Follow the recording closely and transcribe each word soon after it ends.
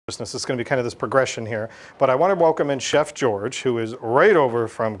It's going to be kind of this progression here. But I want to welcome in Chef George, who is right over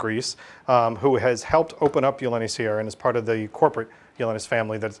from Greece, who has helped open up Yoleni's here and is part of the corporate Yoleni's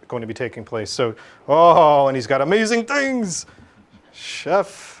family that's going to be taking place. So, oh, and he's got amazing things.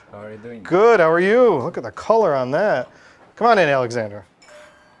 Chef. How are you doing? Good, how are you? Look at the color on that. Come on in, Alexander.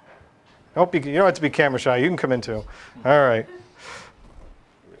 You don't have to be camera shy. You can come in too. All right.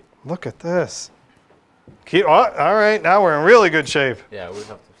 Look at this. All right, now we're in really good shape. Yeah, we have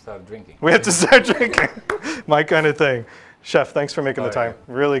to start drinking. We have to start drinking. My kind of thing. Chef, thanks for making the time.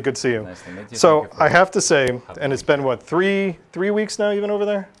 Really good to see you. Nice to meet you. So I have to say, and it's been what, three weeks now you've been over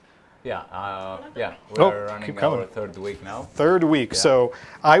there? Yeah, we're running our third week now. Third week. Yeah. So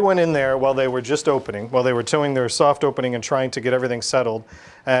I went in there while they were just opening, while they were doing their soft opening and trying to get everything settled.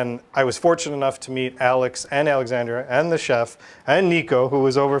 And I was fortunate enough to meet Alex and Alexandra and the chef and Nico, who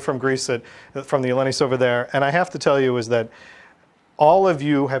was over from Greece, from the Yoleni's over there. And I have to tell you is that all of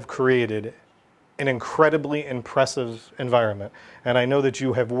you have created an incredibly impressive environment. And I know that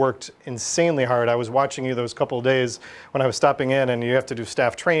you have worked insanely hard. I was watching you those couple of days when I was stopping in, and you have to do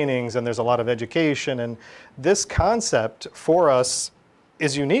staff trainings, and there's a lot of education. And this concept for us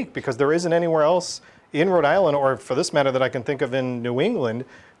is unique because there isn't anywhere else in Rhode Island, or for this matter that I can think of in New England,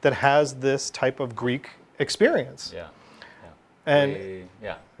 that has this type of Greek experience. Yeah, and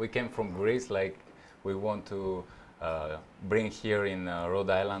we came from Greece. Like, we want to bring here in Rhode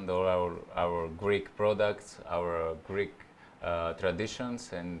Island all our Greek products, our Greek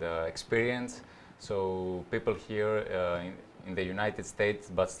traditions and experience. So people here in the United States,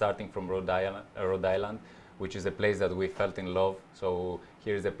 but starting from Rhode Island, which is a place that we felt in love. So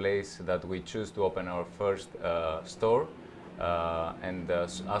here is a place that we choose to open our first store, and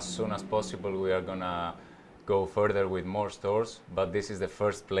as soon as possible we are gonna go further with more stores, but this is the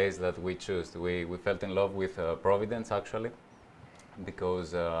first place that we choose. We felt in love with Providence, actually,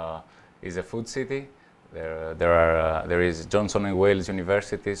 because it's a food city. There is Johnson & Wales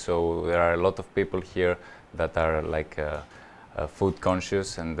University, so there are a lot of people here that are like food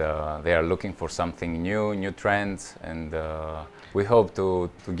conscious, and they are looking for something new trends, and we hope to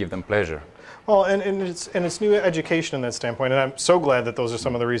give them pleasure. Well, and it's new education in that standpoint, and I'm so glad that those are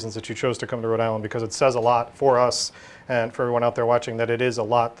some of the reasons that you chose to come to Rhode Island, because it says a lot for us and for everyone out there watching that it is a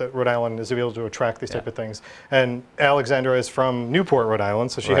lot that Rhode Island is able to attract these type of things. And Alexandra is from Newport, Rhode Island,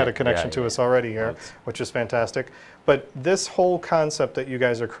 so she had a connection to us already here, which is fantastic. But this whole concept that you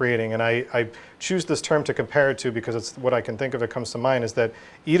guys are creating, and I choose this term to compare it to because it's what I can think of that comes to mind, is that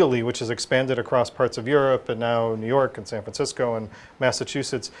Italy, which has expanded across parts of Europe and now New York and San Francisco and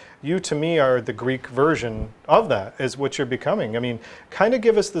Massachusetts, you to me are the Greek version of that, is what you're becoming. I mean, kind of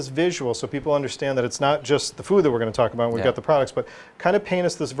give us this visual so people understand that it's not just the food that we're going to talk about, we've got the products, but kind of paint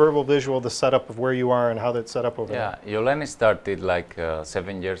us this verbal visual, the setup of where you are and how that's set up over there. Yeah, Yoleni started like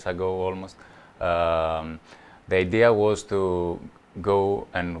 7 years ago almost. The idea was to go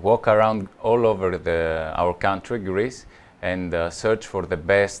and walk around all over our country, Greece, and search for the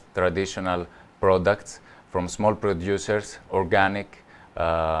best traditional products from small producers, organic,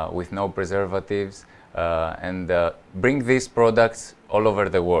 with no preservatives, and bring these products all over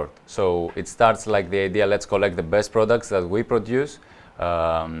the world. So it starts like the idea, let's collect the best products that we produce,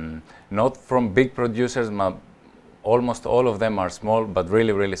 not from big producers, almost all of them are small, but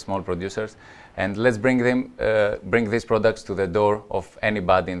really, really small producers. And let's bring these products to the door of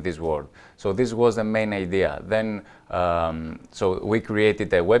anybody in this world. So this was the main idea. Then, so we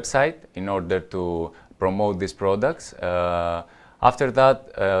created a website in order to promote these products. After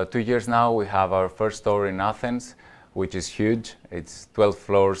that, 2 years now, we have our first store in Athens, which is huge. It's 12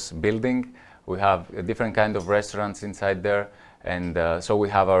 floors building. We have a different kind of restaurants inside there. And so we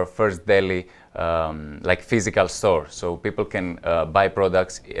have our first deli, like physical store. So people can buy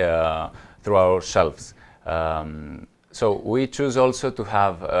products through our shelves. So we choose also to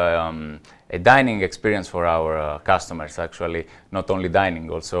have a dining experience for our customers, actually, not only dining,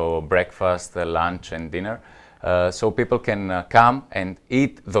 also breakfast, lunch and dinner. So people can come and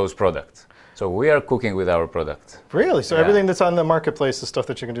eat those products. So we are cooking with our products. Really? So everything that's on the marketplace is stuff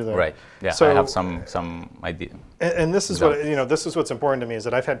that you can do there? Right. Yeah, so I have some idea. And this is what, this is what's important to me, is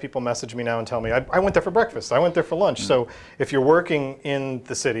that I've had people message me now and tell me, I went there for breakfast, I went there for lunch. So if you're working in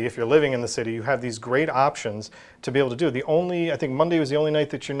the city, if you're living in the city, you have these great options to be able to do. The only, I think Monday was the only night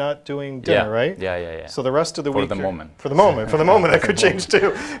that you're not doing dinner, right? Yeah. So the rest of the week... For the moment. For the moment, that could change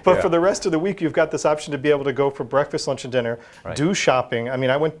too. But for the rest of the week, you've got this option to be able to go for breakfast, lunch, and dinner, do shopping. I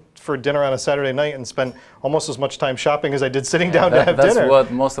mean, I went for dinner on a Saturday night and spent almost as much time shopping as I did sitting down to have dinner. That's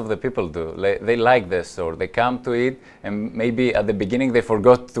what most of the people do. They like this store. They come to eat, and maybe at the beginning they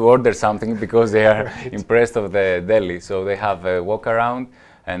forgot to order something because they are impressed of the deli. So they have a walk around,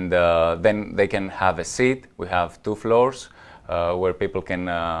 and then they can have a seat. We have 2 floors where people can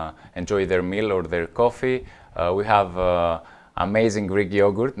enjoy their meal or their coffee. We have amazing Greek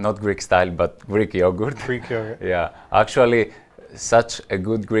yogurt, not Greek style, but Greek yogurt. Greek yogurt. Yeah, actually, such a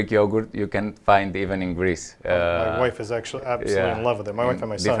good Greek yogurt you can find even in Greece. My wife is actually absolutely in love with it. My wife and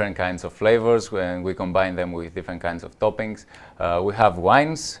my son. Different kinds of flavors, and we combine them with different kinds of toppings. We have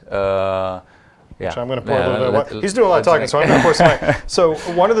wines. Which I'm going to pour a little bit of wine. He's doing a lot of talking, so I'm going to pour some wine. So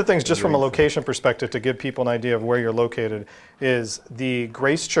one of the things, just from a location perspective, to give people an idea of where you're located, is the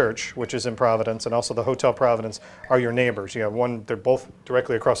Grace Church, which is in Providence, and also the Hotel Providence are your neighbors. You have one, they're both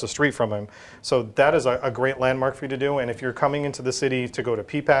directly across the street from him. So that is a great landmark for you to do. And if you're coming into the city to go to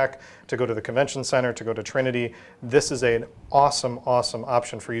PPAC, to go to the Convention Center, to go to Trinity, this is an awesome, awesome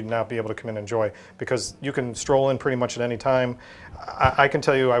option for you to now be able to come and enjoy, because you can stroll in pretty much at any time. I can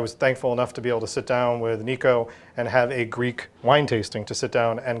tell you I was thankful enough to be able to sit down with Nico and have a Greek wine tasting, to sit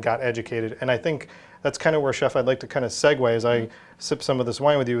down and got educated. And I think that's kind of where, Chef, I'd like to kind of segue as I sip some of this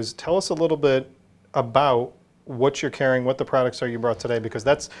wine with you, is tell us a little bit about what you're carrying, what the products are you brought today, because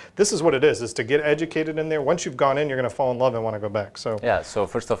this is what it is to get educated in there. Once you've gone in, you're going to fall in love and want to go back. So yeah, so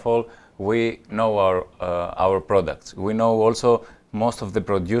first of all, we know our products. We know also most of the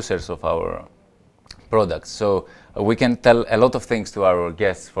producers of our products. So we can tell a lot of things to our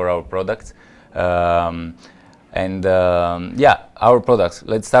guests for our products. Yeah, our products.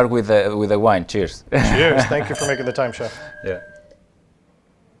 Let's start with the wine. Cheers. Cheers. Thank you for making the time, Chef. Yeah.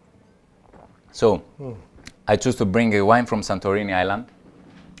 So I choose to bring a wine from Santorini Island,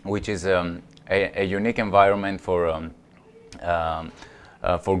 which is a unique environment for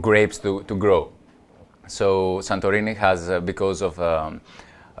grapes to grow. So Santorini has, because of the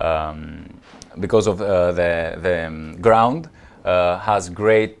ground, has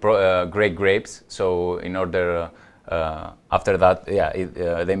great grapes. So in order, after that,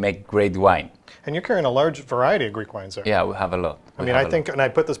 they make great wine. And you're carrying a large variety of Greek wines there. Yeah, we have a lot. I mean, I think, and I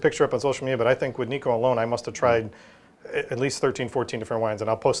put this picture up on social media, but I think with Nico alone, I must have tried at least 13, 14 different wines. And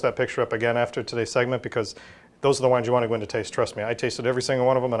I'll post that picture up again after today's segment, because those are the wines you want to go in to taste. Trust me, I tasted every single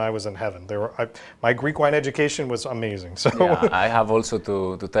one of them, and I was in heaven. My Greek wine education was amazing. So yeah, I have also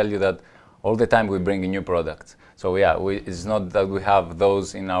to tell you that all the time we bring new products. So yeah, it's not that we have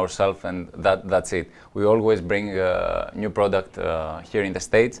those in ourselves and that's it. We always bring a new product here in the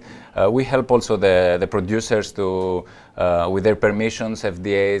States. We help also the producers to with their permissions,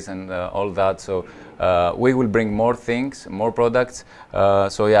 FDAs, and all that. So we will bring more things, more products.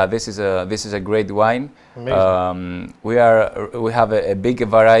 So yeah, this is a great wine. We have a big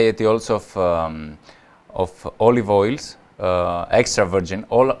variety also of olive oils. Extra virgin.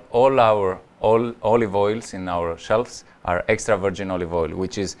 All our olive oils in our shelves are extra virgin olive oil,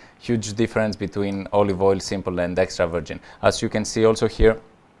 which is huge difference between olive oil simple and extra virgin. As you can see also here,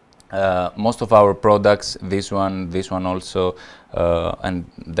 most of our products, this one also, and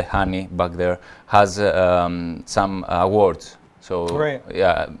the honey back there, has some awards. So right.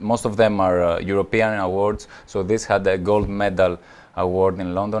 Yeah, most of them are European awards. So this had a gold medal award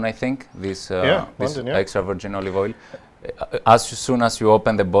in London, I think. This London, yeah. Extra virgin olive oil. As soon as you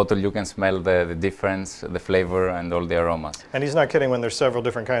open the bottle, you can smell the difference, the flavor, and all the aromas. And he's not kidding when there's several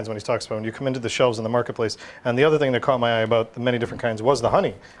different kinds when he talks about when you come into the shelves in the marketplace. And the other thing that caught my eye about the many different kinds was the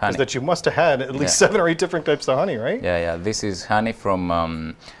honey. Is that you must have had at least 7 or 8 different types of honey, right? Yeah. This is honey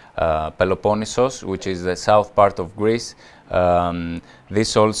from Peloponnesos, which is the south part of Greece.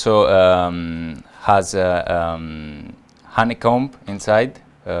 This also has honeycomb inside.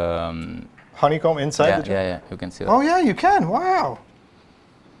 Honeycomb inside? Yeah, you can see that. Oh yeah, you can. Wow,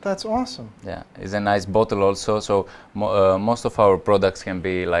 that's awesome. Yeah, it's a nice bottle also. So most of our products can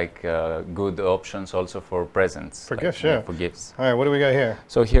be like good options also for presents. For gifts, yeah. For gifts. All right, what do we got here?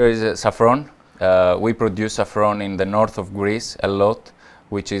 So here is saffron. We produce saffron in the north of Greece a lot,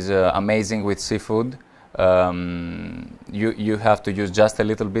 which is amazing with seafood. You have to use just a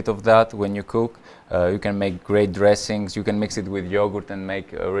little bit of that when you cook. You can make great dressings. You can mix it with yogurt and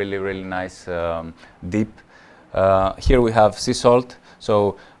make a really, really nice dip. Here we have sea salt.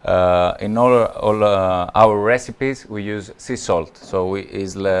 So in all our recipes, we use sea salt. So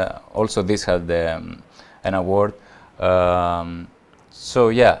also this had an award. So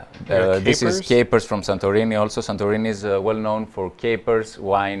yeah, this is capers from Santorini. Also, Santorini is well known for capers,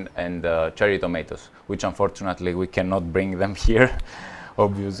 wine, and cherry tomatoes, which unfortunately we cannot bring them here,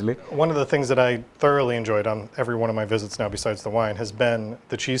 obviously. One of the things that I thoroughly enjoyed on every one of my visits now, besides the wine, has been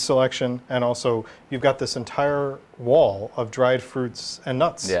the cheese selection, and also you've got this entire wall of dried fruits and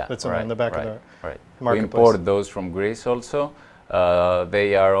nuts that's in the back of the marketplace. We import those from Greece also.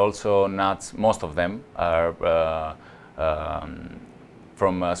 They are also nuts. Most of them are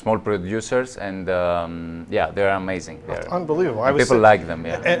from small producers, and yeah, they're amazing. They're Unbelievable. people like them,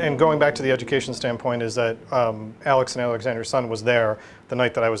 yeah. And going back to the education standpoint, is that Alex and Alexander's son was there the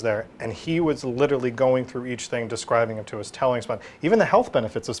night that I was there, and he was literally going through each thing, describing them to us, telling us about even the health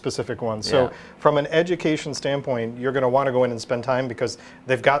benefits of specific ones. So Yeah. from an education standpoint, you're going to want to go in and spend time because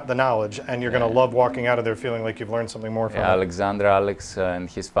they've got the knowledge, and you're going to love walking out of there feeling like you've learned something more from Yeah, it. Alex and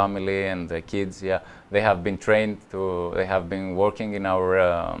his family and the kids, yeah, they have been trained to, they have been working in our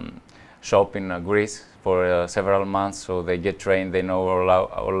shop in Greece for several months, so they get trained, they know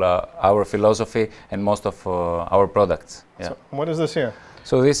all our philosophy and most of our products. Yeah. So what is this here?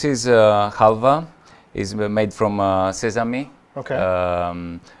 So this is halva, is made from sesame. Okay.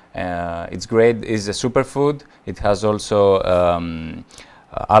 It's great, it's a superfood. It has also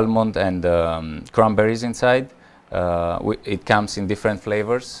almond and cranberries inside. It comes in different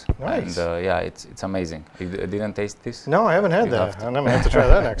flavors. Nice. And yeah, it's amazing. You didn't taste this? No, I haven't had You that. have to. I'm going to have to try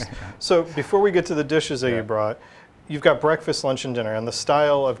that next. So before we get to the dishes that Yeah. you brought, you've got breakfast, lunch, and dinner. And the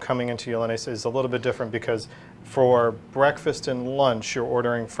style of coming into Yoleni is a little bit different because for breakfast and lunch, you're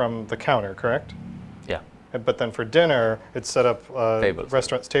ordering from the counter, correct? Yeah. But then for dinner, it's set up Tables.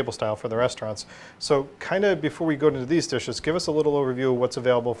 restaurants, table style for the restaurants. So kind of before we go into these dishes, give us a little overview of what's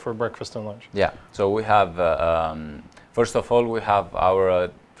available for breakfast and lunch. Yeah, so we have, first of all, we have our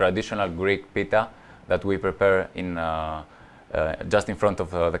traditional Greek pita that we prepare in just in front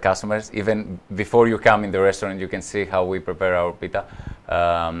of the customers. Even before you come in the restaurant, you can see how we prepare our pita,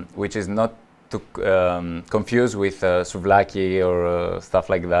 which is not to confuse with souvlaki or stuff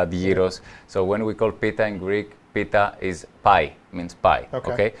like that, gyros. So when we call pita in Greek, pita is pie, means pie.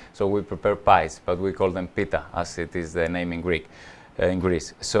 Okay. So we prepare pies, but we call them pita, as it is the name in Greek, in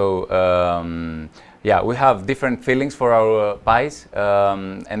Greece. So yeah, we have different fillings for our pies,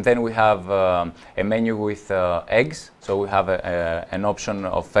 and then we have a menu with eggs. So we have an option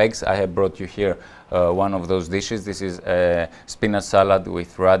of eggs. I have brought you here one of those dishes. This is a spinach salad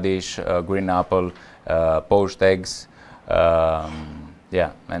with radish, green apple, poached eggs,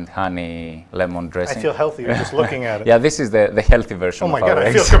 yeah, and honey lemon dressing. I feel healthier just looking at it. Yeah, this is the healthy version. Oh my of God, our I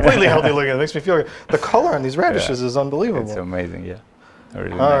eggs. feel completely healthy looking at it. It makes me feel good. The color on these radishes is unbelievable. It's amazing, yeah.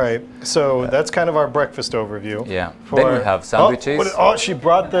 Really All nice. right, so that's kind of our breakfast overview. Yeah. Then we have sandwiches. Oh, she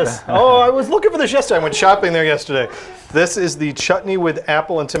brought this. Oh, I was looking for this yesterday. I went shopping there yesterday. This is the chutney with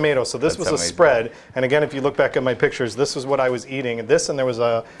apple and tomato. So this That's was a amazing. spread. And again, if you look back at my pictures, this is what I was eating. This, and there was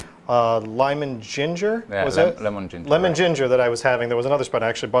a lime and ginger. Yeah, was it? lemon ginger. Lemon right. ginger that I was having. There was another spread. I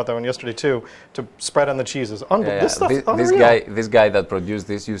actually bought that one yesterday too, to spread on the cheeses. Yeah, This stuff, this unreal. this guy that produced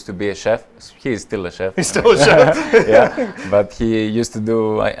this used to be a chef. He is still a chef. He's still a chef. Yeah, but he used to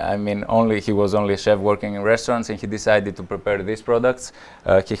do. I mean, he was only a chef working in restaurants, and he decided to prepare these products.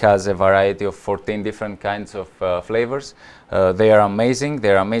 He has a variety of 14 different kinds of flavors. They are amazing. They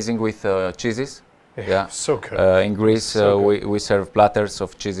are amazing with cheeses. Yeah, So good. In Greece, So we serve platters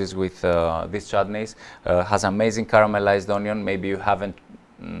of cheeses with these chutneys. Has amazing caramelized onion. Maybe you haven't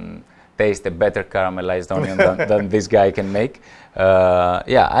tasted a better caramelized onion than this guy can make.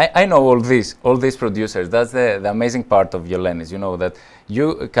 Yeah, I know all these producers. That's the amazing part of Yoleni's. You know that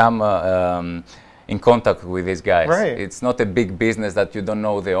you come in contact with these guys. Right. It's not a big business that you don't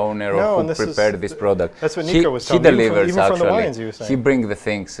know the owner No, or and who this is- prepared this product. That's what Nico was He telling me, delivers even from the actually. wines you were saying. He brings the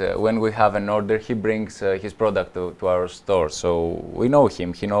things. When we have an order, he brings his product to our store. So we know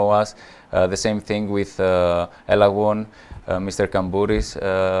him. He knows us. The same thing with Elawon, Mr. Kambouris,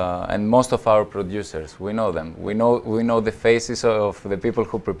 and most of our producers. We know them. We know the faces of the people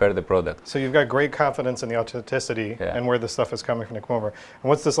who prepare the product. So you've got great confidence in the authenticity Yeah. and where the stuff is coming from to come over. And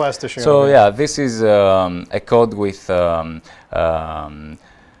what's this last dish you're So gonna make? yeah, this is a cod with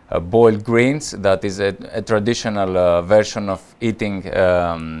boiled greens. That is a traditional version of eating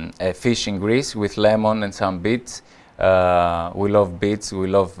a fish in Greece with lemon and some beets. We love beets. We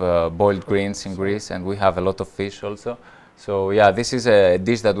love boiled greens in Greece, and we have a lot of fish also. So yeah, this is a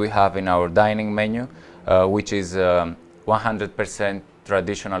dish that we have in our dining menu, which is 100%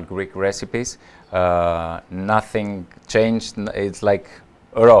 traditional Greek recipes. Nothing changed. It's like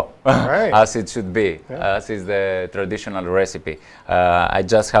raw, Right. as it should be, as is the traditional recipe. I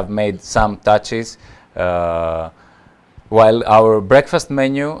just have made some touches. While our breakfast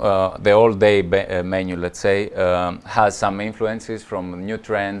menu, the all-day menu, let's say, has some influences from new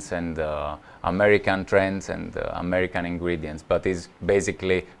trends and American trends and American ingredients, but is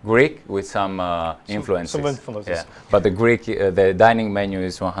basically Greek with some influences. Some influences. Yeah. But the dining menu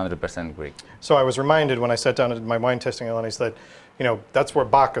is 100% Greek. So I was reminded when I sat down at my wine tasting at Yoleni's that, that's where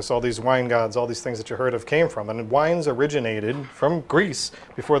Bacchus, all these wine gods, all these things that you heard of came from. And wines originated from Greece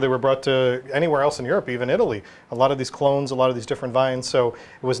before they were brought to anywhere else in Europe, even Italy. A lot of these clones, a lot of these different vines. So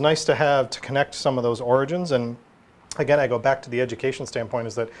it was nice to connect some of those origins. And again, I go back to the education standpoint,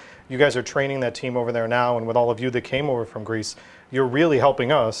 is that you guys are training that team over there now, and with all of you that came over from Greece, you're really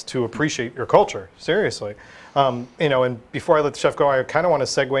helping us to appreciate your culture, seriously. And before I let the chef go, I kind of want to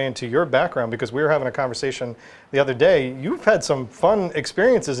segue into your background, because we were having a conversation the other day. You've had some fun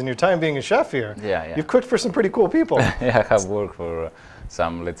experiences in your time being a chef here. Yeah. You've cooked for some pretty cool people. Yeah, I have worked for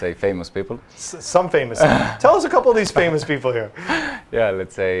some, let's say, famous people. Some famous. Tell us a couple of these famous people here. Yeah,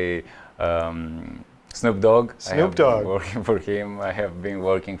 let's say Snoop Dogg. Snoop Dogg. Working for him. I have been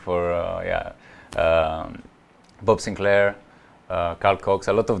working for Bob Sinclair, Carl Cox,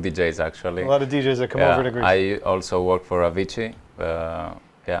 a lot of DJs actually. A lot of DJs that come over to Greece. I also work for Avicii,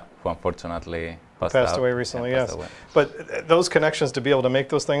 who unfortunately passed away recently, passed yes. away. But those connections, to be able to make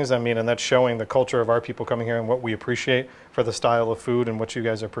those things, and that's showing the culture of our people coming here and what we appreciate for the style of food and what you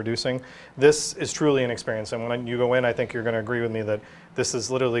guys are producing. This is truly an experience, and when you go in, I think you're going to agree with me that this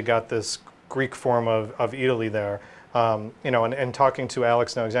has literally got this Greek form of Italy there. And talking to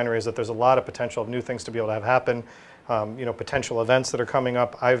Alex and Alexandria, is that there's a lot of potential of new things to be able to have happen. Potential events that are coming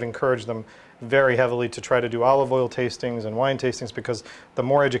up. I've encouraged them very heavily to try to do olive oil tastings and wine tastings, because the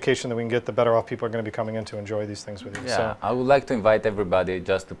more education that we can get, the better off people are going to be coming in to enjoy these things with you. Yeah, so. I would like to invite everybody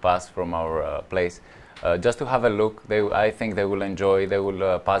just to pass from our place, just to have a look. I think they will enjoy. They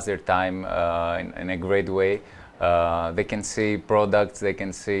will pass their time in a great way. They can see products, they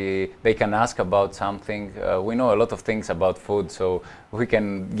can ask about something. We know a lot of things about food, so we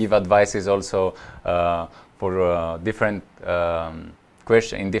can give advices also for different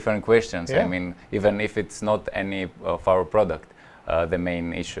questions. Yeah. I mean, even if it's not any of our product, the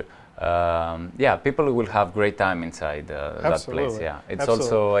main issue. People will have great time inside that place. Yeah, it's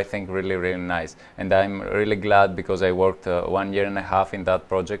also, I think, really, really nice. And I'm really glad, because I worked 1.5 years in that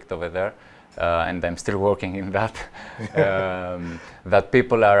project over there. And I'm still working in that, that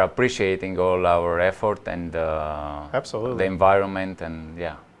people are appreciating all our effort and the environment, and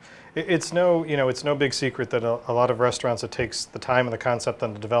yeah. It's no big secret that a lot of restaurants, it takes the time and the concept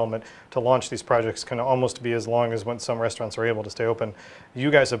and the development to launch these projects can almost be as long as when some restaurants are able to stay open.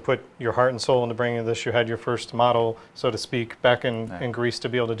 You guys have put your heart and soul into bringing this. You had your first model, so to speak, back in Greece to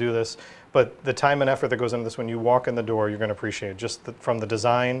be able to do this. But the time and effort that goes into this, when you walk in the door, you're going to appreciate it. Just from the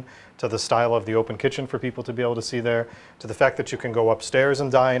design to the style of the open kitchen for people to be able to see there, to the fact that you can go upstairs and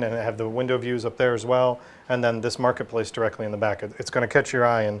dine and have the window views up there as well, and then this marketplace directly in the back. It's going to catch your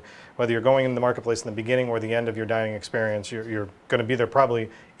eye, and whether you're going in the marketplace in the beginning or the end of your dining experience, you're going to be there probably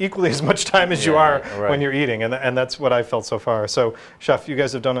equally as much time as you are when you're eating, and that's what I felt so far. So, Chef, you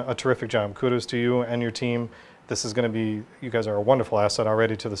guys have done a terrific job. Kudos to you and your team. This is going to be, you guys are a wonderful asset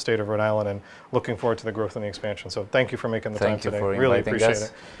already to the state of Rhode Island, and looking forward to the growth and the expansion. So thank you for making the time today. Thank you for really inviting appreciate us.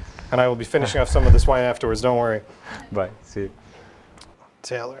 it. And I will be finishing off some of this wine afterwards, don't worry. Bye, see you.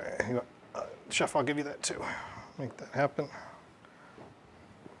 Taylor, Chef, I'll give you that too. Make that happen.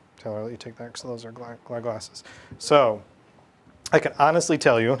 Taylor, I'll let you take that, because those are glasses. So, I can honestly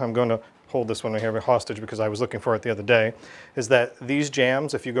tell you, I'm going to hold this one right here hostage because I was looking for it the other day, is that these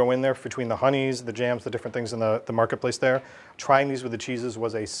jams, if you go in there between the honeys, the jams, the different things in the marketplace there, trying these with the cheeses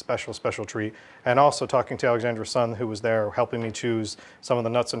was a special, special treat. And also talking to Alexandra's son, who was there helping me choose some of the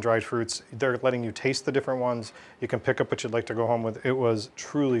nuts and dried fruits, they're letting you taste the different ones. You can pick up what you'd like to go home with. It was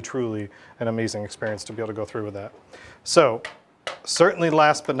truly, truly an amazing experience to be able to go through with that. So, certainly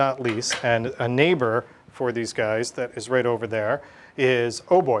last but not least, and a neighbor for these guys that is right over there, is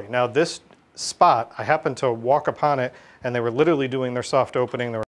Oh Boy. Now this spot, I happened to walk upon it, and they were literally doing their soft opening.